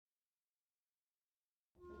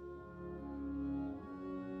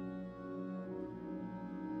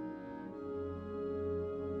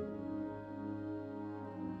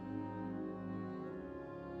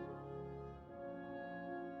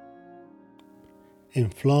In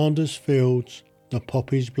Flanders fields the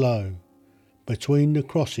poppies blow, between the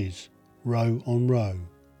crosses, row on row,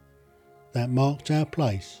 that marked our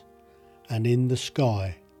place, and in the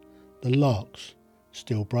sky the larks,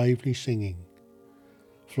 still bravely singing,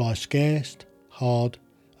 fly scarce hard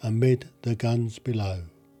amid the guns below.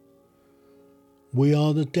 We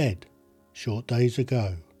are the dead, short days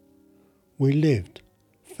ago. We lived,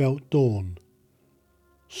 felt dawn,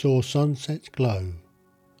 saw sunsets glow,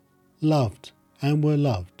 loved and were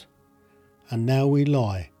loved, and now we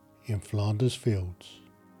lie in Flanders fields.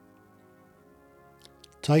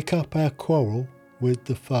 Take up our quarrel with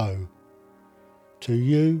the foe, to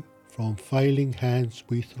you from failing hands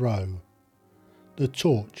we throw. The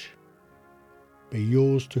torch, be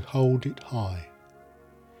yours to hold it high.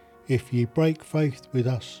 If ye break faith with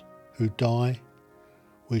us who die,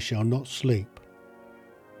 we shall not sleep,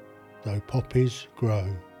 though poppies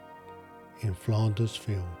grow in Flanders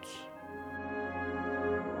fields.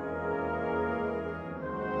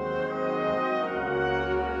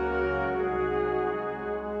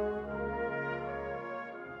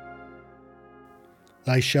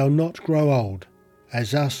 They shall not grow old,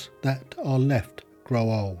 as us that are left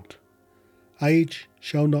grow old. Age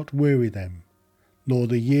shall not weary them, nor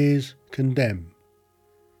the years condemn.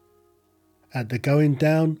 At the going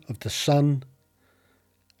down of the sun,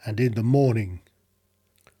 and in the morning,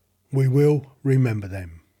 we will remember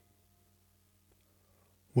them.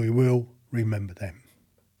 We will remember them.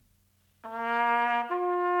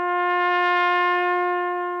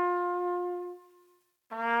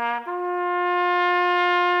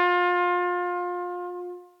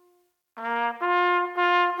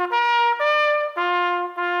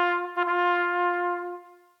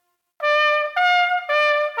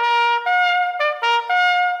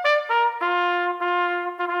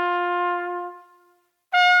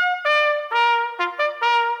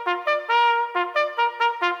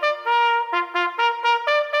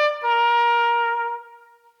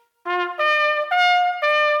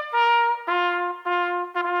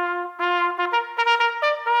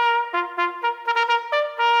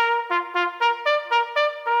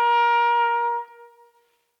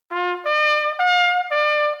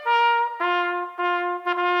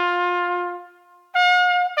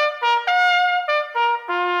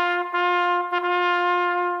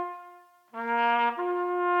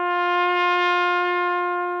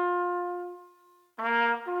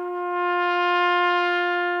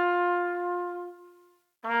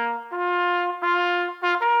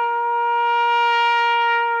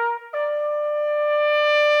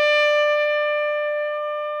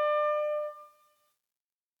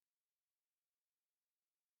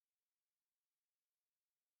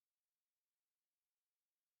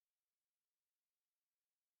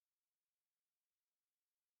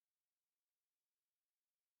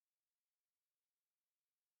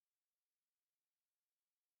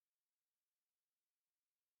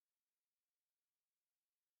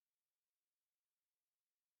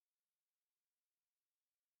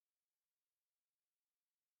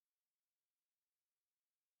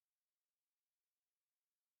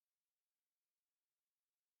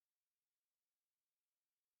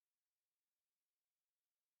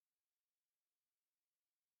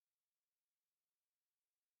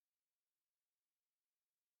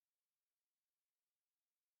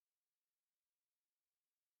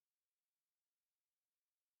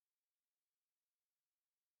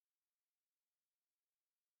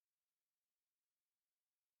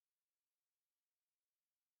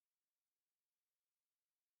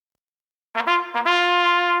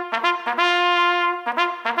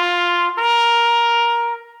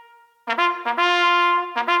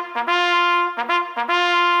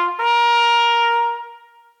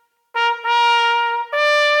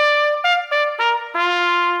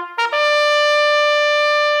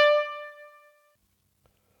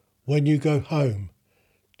 When you go home,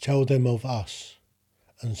 tell them of us,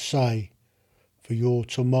 and say, for your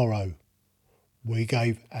tomorrow, we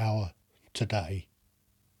gave our today.